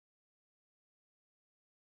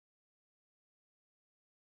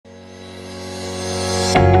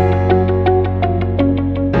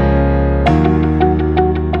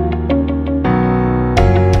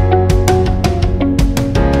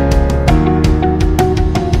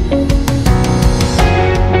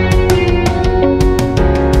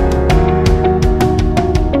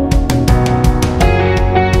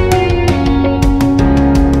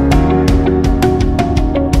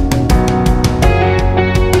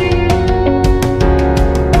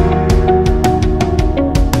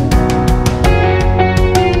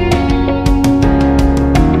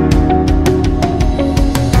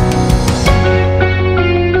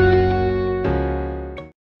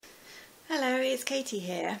it's Katie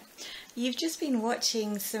here. You've just been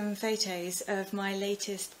watching some photos of my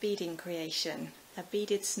latest beading creation, a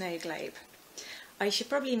beaded snow globe. I should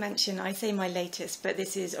probably mention, I say my latest, but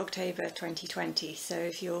this is October 2020, so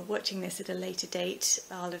if you're watching this at a later date,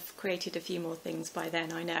 I'll have created a few more things by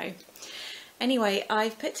then, I know. Anyway,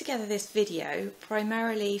 I've put together this video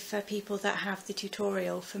primarily for people that have the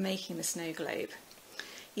tutorial for making the snow globe.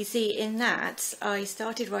 You see, in that, I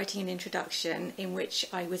started writing an introduction in which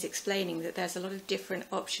I was explaining that there's a lot of different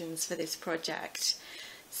options for this project.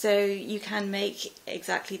 So you can make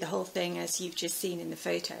exactly the whole thing as you've just seen in the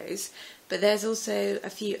photos, but there's also a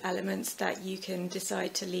few elements that you can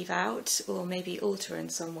decide to leave out or maybe alter in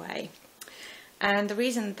some way. And the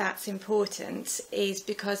reason that's important is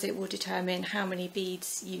because it will determine how many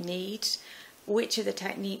beads you need, which are the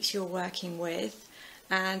techniques you're working with,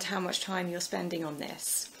 and how much time you're spending on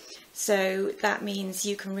this. So that means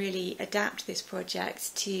you can really adapt this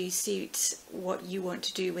project to suit what you want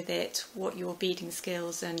to do with it, what your beading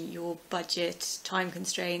skills and your budget, time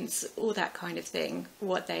constraints, all that kind of thing,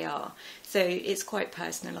 what they are. So it's quite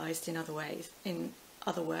personalised in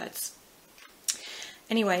other words.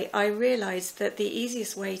 Anyway, I realised that the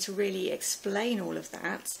easiest way to really explain all of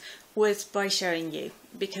that was by showing you,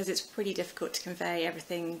 because it's pretty difficult to convey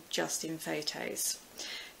everything just in photos.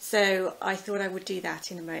 So I thought I would do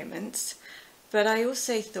that in a moment, but I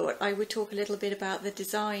also thought I would talk a little bit about the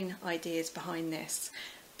design ideas behind this,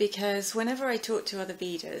 because whenever I talk to other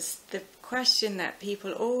beaders, the question that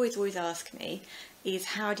people always ask me is,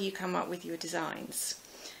 how do you come up with your designs?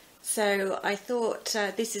 So I thought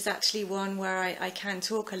this is actually one where I can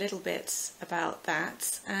talk a little bit about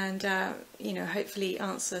that and hopefully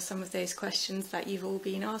answer some of those questions that you've all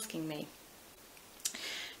been asking me.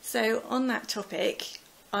 So on that topic,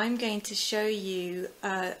 I'm going to show you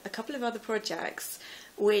a couple of other projects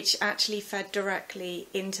which actually fed directly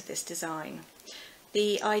into this design.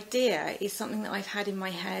 The idea is something that I've had in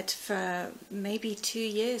my head for maybe 2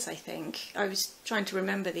 years, I think. I was trying to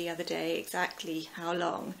remember the other day exactly how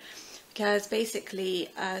long, because basically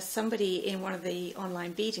somebody in one of the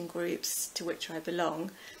online beading groups to which I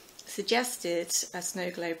belong suggested a snow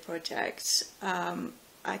globe project.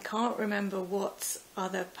 I can't remember what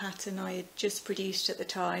other pattern I had just produced at the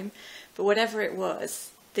time, but whatever it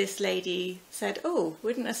was, this lady said, "Oh,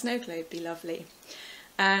 wouldn't a snow globe be lovely?"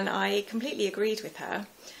 And I completely agreed with her.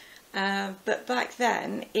 But back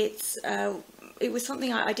then, it was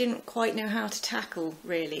something I didn't quite know how to tackle,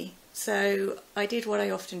 really. So I did what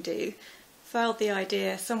I often do, filed the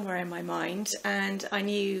idea somewhere in my mind, and I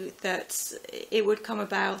knew that it would come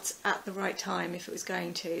about at the right time if it was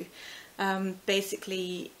going to.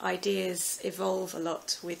 Basically, ideas evolve a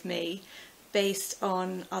lot with me based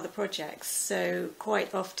on other projects. So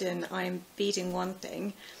quite often I'm beading one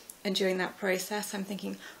thing, and during that process I'm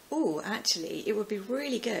thinking, oh, actually it would be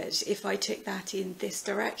really good if I took that in this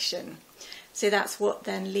direction. So that's what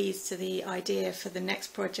then leads to the idea for the next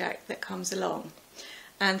project that comes along.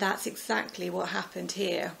 And that's exactly what happened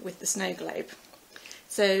here with the snow globe.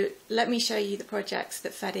 So let me show you the projects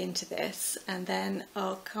that fed into this, and then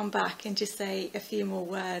I'll come back and just say a few more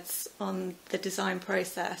words on the design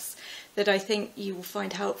process that I think you will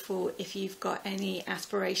find helpful if you've got any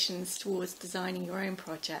aspirations towards designing your own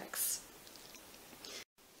projects.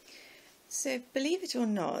 So believe it or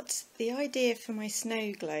not, the idea for my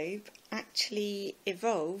snow globe actually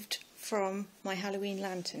evolved from my Halloween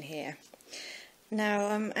lantern here.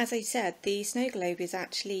 Now, as I said, the snow globe is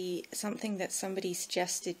actually something that somebody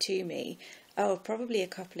suggested to me, probably a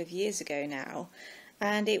couple of years ago now,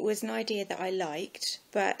 and it was an idea that I liked,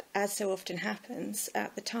 but as so often happens,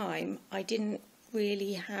 at the time I didn't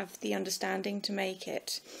really have the understanding to make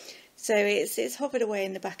it. So it's hovered away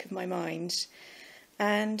in the back of my mind,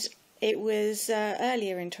 and it was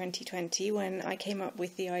earlier in 2020 when I came up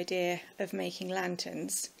with the idea of making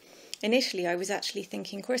lanterns. Initially I was actually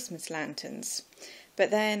thinking Christmas lanterns, but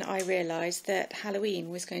then I realised that Halloween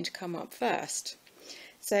was going to come up first.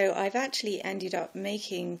 So I've actually ended up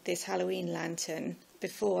making this Halloween lantern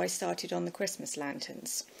before I started on the Christmas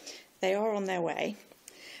lanterns. They are on their way,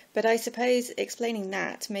 but I suppose explaining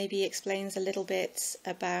that maybe explains a little bit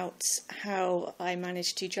about how I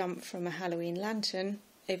managed to jump from a Halloween lantern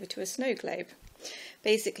over to a snow globe.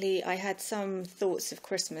 Basically, I had some thoughts of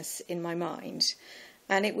Christmas in my mind,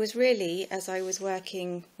 and it was really as I was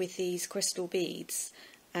working with these crystal beads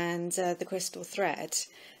and the crystal thread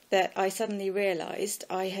that I suddenly realised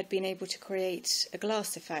I had been able to create a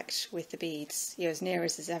glass effect with the beads, as near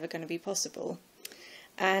as is ever going to be possible.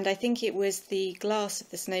 And I think it was the glass of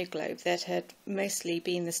the snow globe that had mostly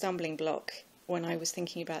been the stumbling block when I was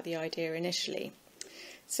thinking about the idea initially.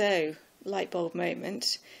 So, light bulb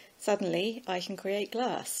moment. suddenly I can create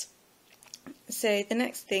glass. So the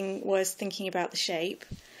next thing was thinking about the shape,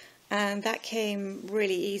 and that came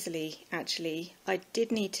really easily actually. I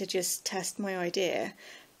did need to just test my idea,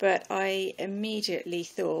 but I immediately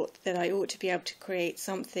thought that I ought to be able to create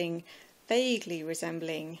something vaguely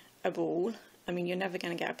resembling a ball. I mean, you're never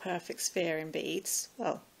going to get a perfect sphere in beads.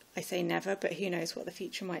 Well, I say never, but who knows what the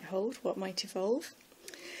future might hold, what might evolve.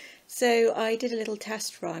 So I did a little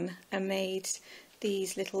test run and made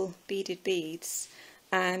these little beaded beads,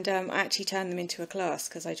 and I actually turned them into a class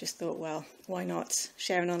because I just thought, well, why not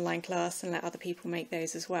share an online class and let other people make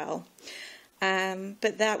those as well.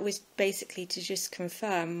 But that was basically to just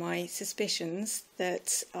confirm my suspicions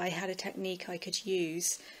that I had a technique I could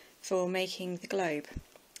use for making the globe.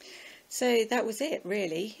 So that was it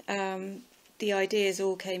really. The ideas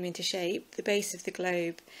all came into shape. The base of the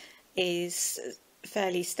globe is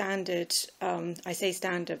fairly standard. I say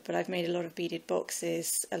standard, but I've made a lot of beaded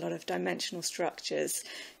boxes, a lot of dimensional structures,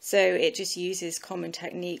 so it just uses common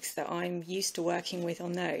techniques that I'm used to working with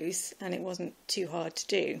on those, and it wasn't too hard to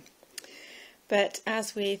do. But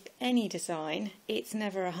as with any design, it's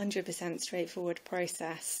never a 100% straightforward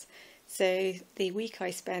process. So the week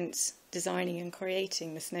I spent designing and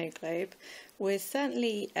creating the snow globe was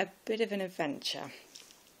certainly a bit of an adventure.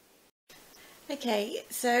 Okay,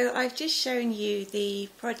 so I've just shown you the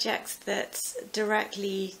projects that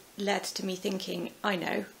directly led to me thinking, I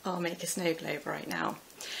know, I'll make a snow globe right now.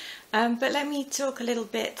 But let me talk a little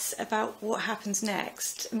bit about what happens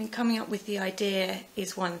next. I mean, coming up with the idea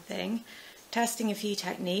is one thing. Testing a few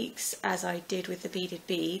techniques, as I did with the beaded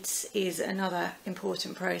beads, is another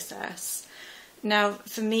important process. Now,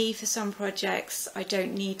 for me, for some projects, I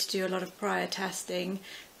don't need to do a lot of prior testing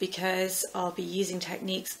because I'll be using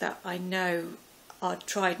techniques that I know are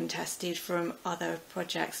tried and tested from other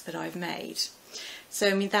projects that I've made. So,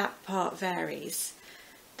 I mean, that part varies.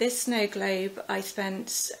 This snow globe, I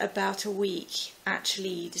spent about a week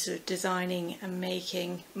actually sort of designing and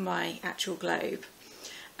making my actual globe.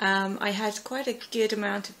 I had quite a good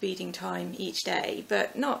amount of beading time each day,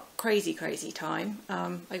 but not crazy time.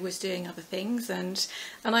 I was doing other things, and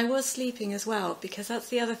I was sleeping as well, because that's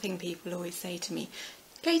the other thing people always say to me.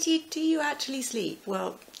 Katie, do you actually sleep?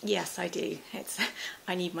 Well, yes, I do.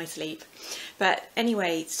 I need my sleep. But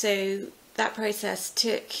anyway, so that process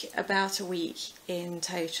took about a week in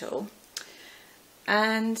total.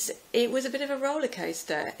 And it was a bit of a roller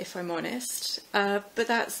coaster, if I'm honest, but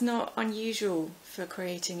that's not unusual for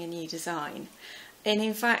creating a new design. And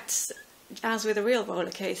in fact, as with a real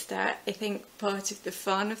roller coaster, I think part of the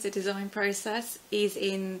fun of the design process is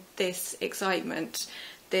in this excitement,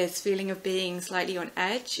 this feeling of being slightly on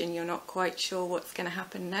edge and you're not quite sure what's going to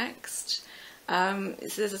happen next. So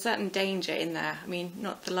there's a certain danger in there. I mean,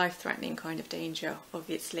 not the life-threatening kind of danger,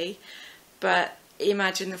 obviously, but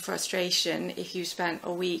imagine the frustration if you spent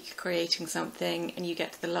a week creating something and you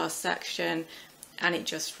get to the last section and it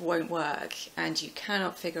just won't work and you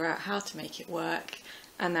cannot figure out how to make it work,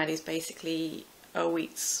 and that is basically a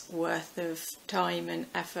week's worth of time and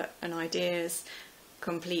effort and ideas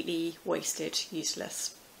completely wasted,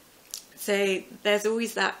 useless. So there's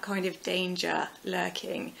always that kind of danger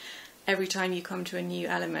lurking. Every time you come to a new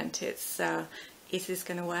element, it's is this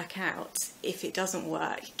going to work out? If it doesn't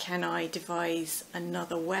work, can I devise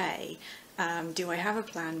another way? Do I have a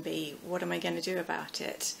plan B? What am I going to do about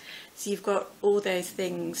it? So you've got all those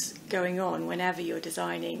things going on whenever you're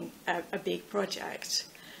designing a big project.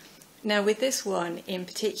 Now with this one in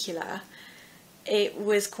particular, it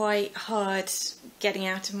was quite hard getting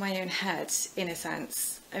out of my own head, in a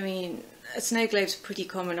sense. I mean, a snow globe's a pretty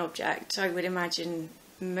common object. I would imagine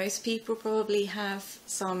most people probably have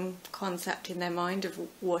some concept in their mind of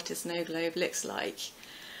what a snow globe looks like.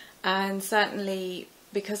 And certainly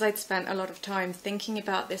because I'd spent a lot of time thinking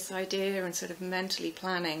about this idea and sort of mentally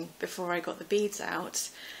planning before I got the beads out,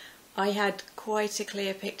 I had quite a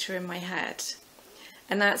clear picture in my head.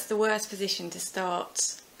 And that's the worst position to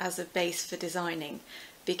start as a base for designing,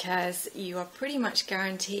 because you are pretty much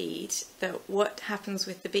guaranteed that what happens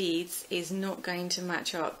with the beads is not going to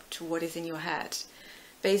match up to what is in your head.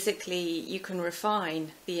 Basically, you can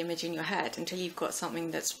refine the image in your head until you've got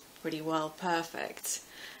something that's pretty well perfect,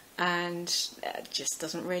 and it just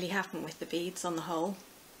doesn't really happen with the beads on the whole.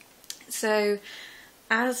 So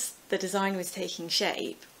as the design was taking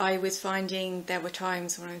shape, I was finding there were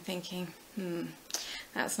times when I'm thinking,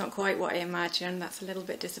 that's not quite what I imagined, that's a little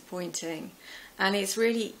bit disappointing. And it's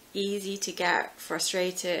really easy to get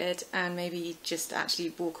frustrated and maybe just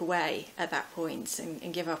actually walk away at that point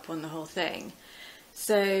and give up on the whole thing.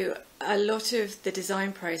 So a lot of the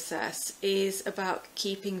design process is about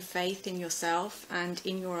keeping faith in yourself and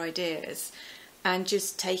in your ideas, and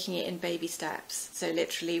just taking it in baby steps. So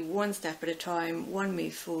literally one step at a time, one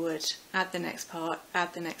move forward, add the next part,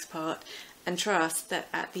 and trust that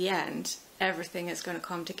at the end everything is going to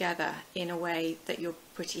come together in a way that you're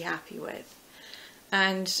pretty happy with.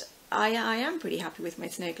 And I am pretty happy with my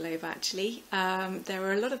snow globe actually. There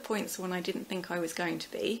were a lot of points when I didn't think I was going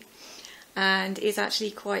to be, and it's actually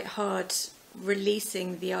quite hard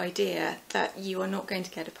releasing the idea that you are not going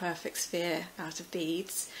to get a perfect sphere out of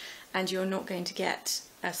beads, and you're not going to get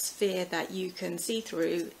a sphere that you can see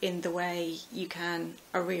through in the way you can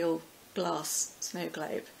a real glass snow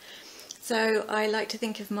globe. So I like to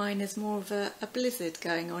think of mine as more of a blizzard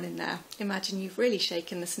going on in there. Imagine you've really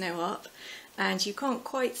shaken the snow up and you can't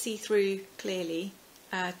quite see through clearly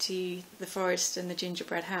to the forest and the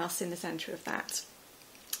gingerbread house in the centre of that.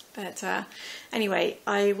 But anyway,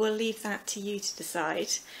 I will leave that to you to decide,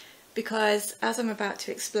 because as I'm about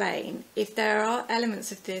to explain, if there are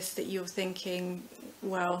elements of this that you're thinking,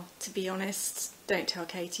 well, to be honest, don't tell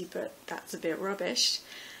Katie, but that's a bit rubbish,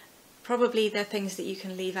 probably they're things that you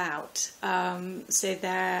can leave out. So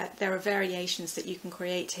there are variations that you can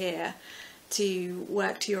create here to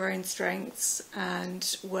work to your own strengths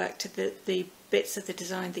and work to the bits of the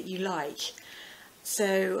design that you like.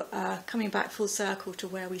 So coming back full circle to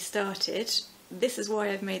where we started, this is why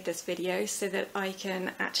I've made this video, so that I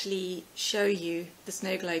can actually show you the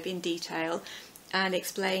snow globe in detail and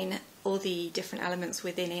explain all the different elements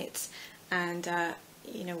within it, and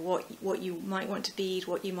you know, what you might want to bead,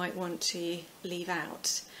 what you might want to leave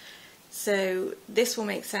out. So this will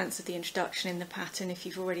make sense of the introduction in the pattern if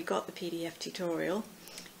you've already got the PDF tutorial.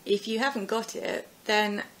 If you haven't got it,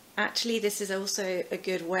 then actually this is also a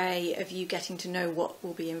good way of you getting to know what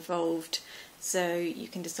will be involved, so you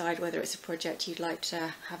can decide whether it's a project you'd like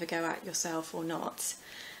to have a go at yourself or not.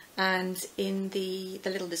 And in the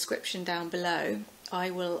little description down below,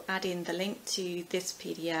 I will add in the link to this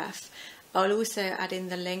PDF. I'll also add in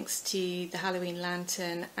the links to the Halloween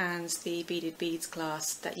lantern and the beaded beads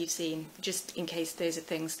class that you've seen, just in case those are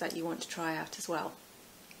things that you want to try out as well.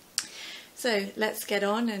 So let's get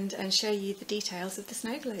on and show you the details of the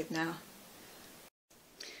snow globe now.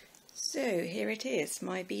 So here it is,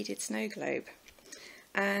 my beaded snow globe.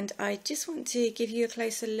 And I just want to give you a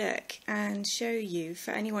closer look and show you,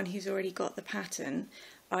 for anyone who's already got the pattern,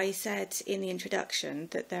 I said in the introduction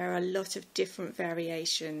that there are a lot of different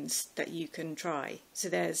variations that you can try. So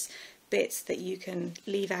there's bits that you can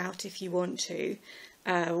leave out if you want to,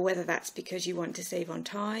 whether that's because you want to save on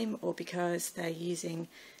time or because they're using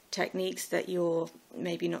techniques that you're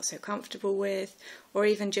maybe not so comfortable with, or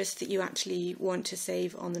even just that you actually want to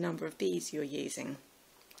save on the number of beads you're using.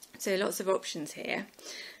 So lots of options here,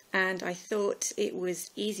 and I thought it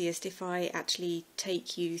was easiest if I actually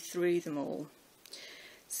take you through them all.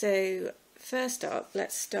 So first up,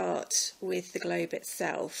 let's start with the globe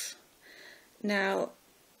itself. Now,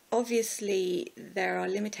 obviously there are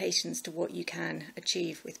limitations to what you can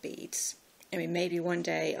achieve with beads. I mean, maybe one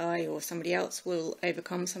day I or somebody else will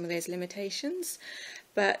overcome some of those limitations,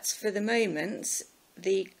 but for the moment,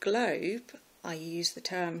 the globe, I use the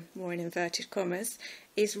term more in inverted commas,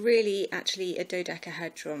 is really actually a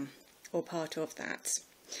dodecahedron, or part of that.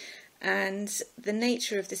 And the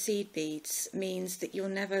nature of the seed beads means that you're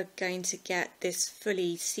never going to get this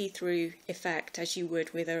fully see-through effect as you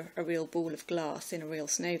would with a real ball of glass in a real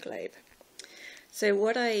snow globe. So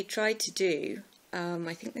what I tried to do,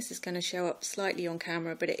 I think this is going to show up slightly on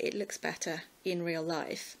camera, but it looks better in real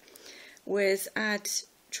life, was add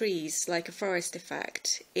trees like a forest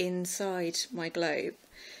effect inside my globe.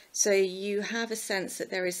 So you have a sense that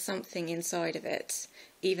there is something inside of it,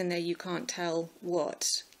 even though you can't tell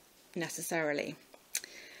what necessarily.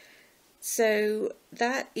 So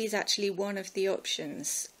that is actually one of the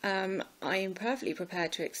options. I am perfectly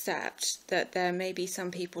prepared to accept that there may be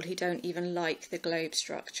some people who don't even like the globe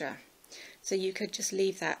structure. So you could just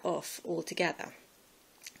leave that off altogether.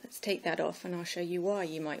 Let's take that off and I'll show you why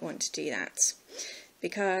you might want to do that.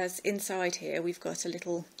 Because inside here we've got a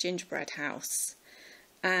little gingerbread house.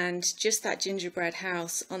 And just that gingerbread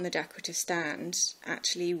house on the decorative stand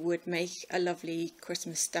actually would make a lovely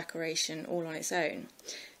Christmas decoration all on its own.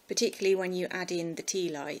 Particularly when you add in the tea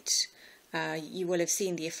light. You will have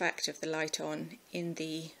seen the effect of the light on in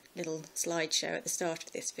the little slideshow at the start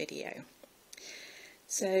of this video.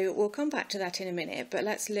 So we'll come back to that in a minute, but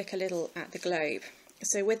let's look a little at the globe.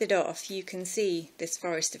 So with it off, you can see this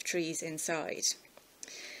forest of trees inside.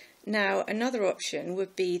 Now, another option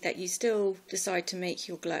would be that you still decide to make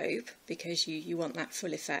your globe because you want that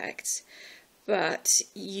full effect, but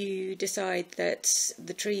you decide that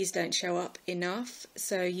the trees don't show up enough,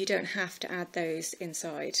 so you don't have to add those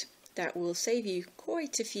inside. That will save you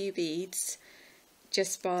quite a few beads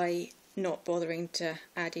just by not bothering to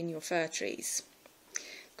add in your fir trees.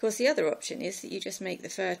 Of course, the other option is that you just make the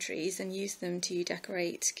fir trees and use them to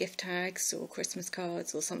decorate gift tags or Christmas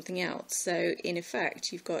cards or something else. So in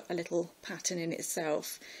effect, you've got a little pattern in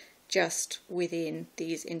itself just within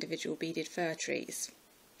these individual beaded fir trees.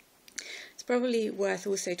 It's probably worth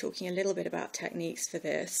also talking a little bit about techniques for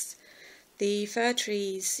this. The fir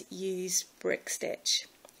trees use brick stitch.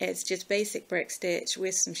 It's just basic brick stitch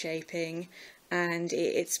with some shaping, and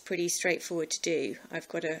it's pretty straightforward to do. I've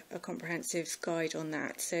got a comprehensive guide on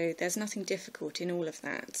that, so there's nothing difficult in all of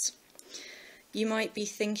that. You might be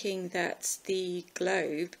thinking that the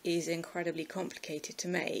globe is incredibly complicated to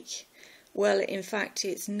make. Well, in fact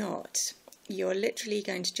it's not. You're literally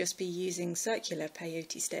going to just be using circular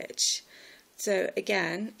peyote stitch. So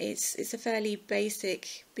again, it's a fairly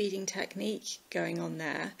basic beading technique going on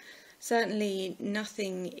there. Certainly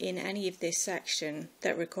nothing in any of this section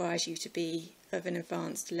that requires you to be of an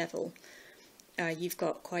advanced level. You've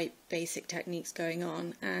got quite basic techniques going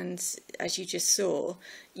on, and as you just saw,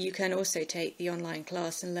 you can also take the online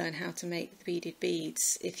class and learn how to make the beaded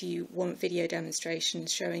beads if you want video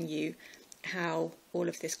demonstrations showing you how all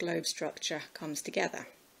of this globe structure comes together.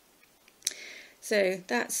 So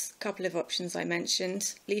that's a couple of options I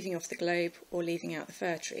mentioned, leaving off the globe or leaving out the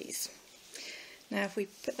fir trees. Now if we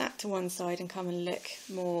put that to one side and come and look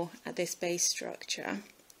more at this base structure,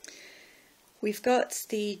 we've got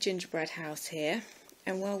the gingerbread house here,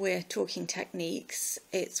 and while we're talking techniques,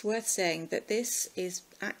 it's worth saying that this is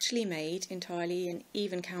actually made entirely in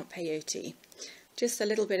even count peyote. Just a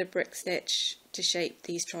little bit of brick stitch to shape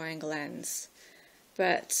these triangle ends.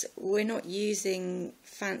 But we're not using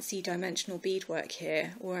fancy dimensional beadwork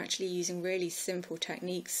here, we're actually using really simple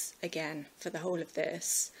techniques again for the whole of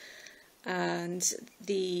this. And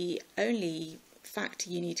the only factor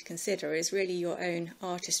you need to consider is really your own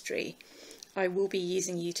artistry. I will be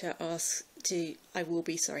asking you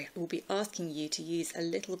to use a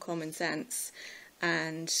little common sense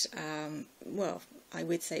and, well, I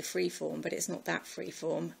would say freeform, but it's not that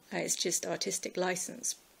freeform. It's just artistic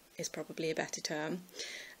license is probably a better term,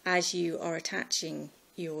 as you are attaching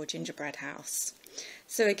your gingerbread house.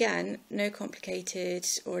 So again, no complicated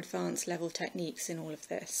or advanced level techniques in all of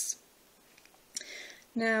this.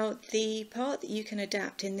 Now the part that you can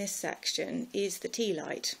adapt in this section is the tea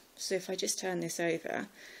light. So if I just turn this over,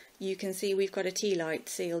 you can see we've got a tea light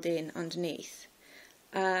sealed in underneath.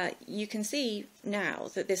 You can see now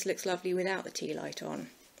that this looks lovely without the tea light on,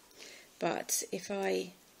 but if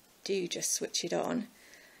I do just switch it on,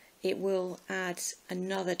 it will add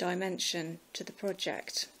another dimension to the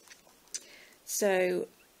project. So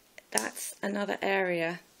that's another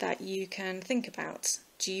area that you can think about.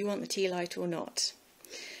 Do you want the tea light or not?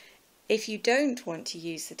 If you don't want to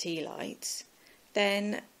use the tea light,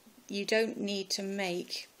 then you don't need to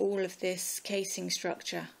make all of this casing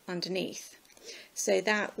structure underneath. So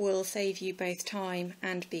that will save you both time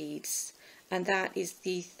and beads. And that is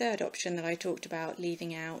the third option that I talked about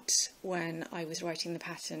leaving out when I was writing the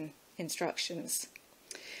pattern instructions.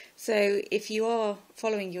 So if you are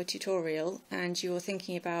following your tutorial and you're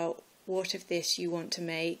thinking about what of this you want to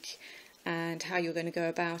make and how you're going to go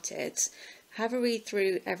about it, have a read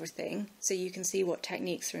through everything so you can see what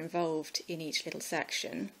techniques are involved in each little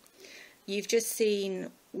section. You've just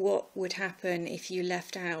seen what would happen if you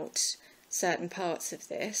left out certain parts of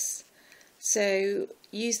this. So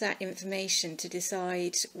use that information to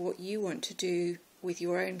decide what you want to do with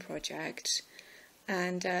your own project,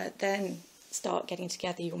 and then start getting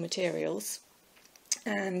together your materials.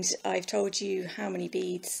 And I've told you how many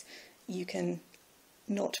beads you can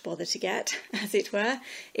not bother to get, as it were,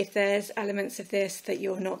 if there's elements of this that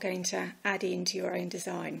you're not going to add into your own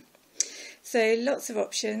design. So lots of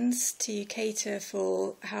options to cater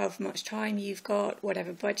for however much time you've got,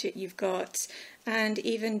 whatever budget you've got, and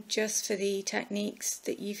even just for the techniques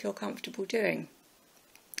that you feel comfortable doing.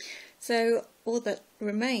 So all that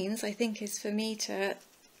remains, I think, is for me to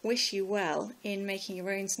wish you well in making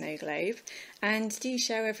your own snow globe, and do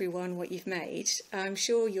show everyone what you've made. I'm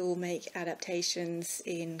sure you'll make adaptations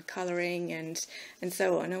in colouring and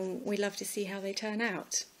so on, and we love to see how they turn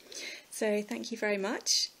out. So thank you very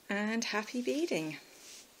much, and happy beading!